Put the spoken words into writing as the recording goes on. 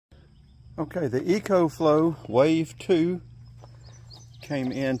Okay, the EcoFlow Wave 2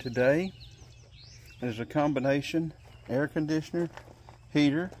 came in today. There's a combination air conditioner,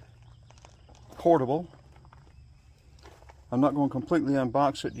 heater, portable. I'm not going to completely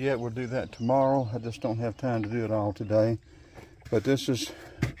unbox it yet. We'll do that tomorrow. I just don't have time to do it all today. But this is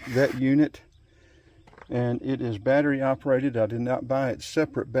that unit, and it is battery operated. I did not buy it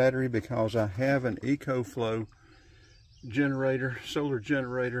separate battery because I have an EcoFlow generator, solar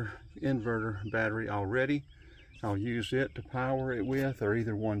generator, inverter battery already. I'll use it to power it with, or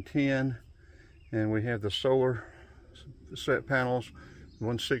either 110. And we have the solar set panels,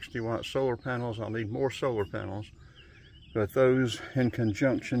 160 watt solar panels. I'll need more solar panels, but those in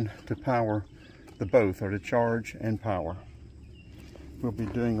conjunction to power the both, or to charge and power. We'll be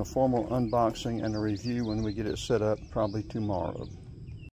doing a formal unboxing and a review when we get it set up, probably tomorrow.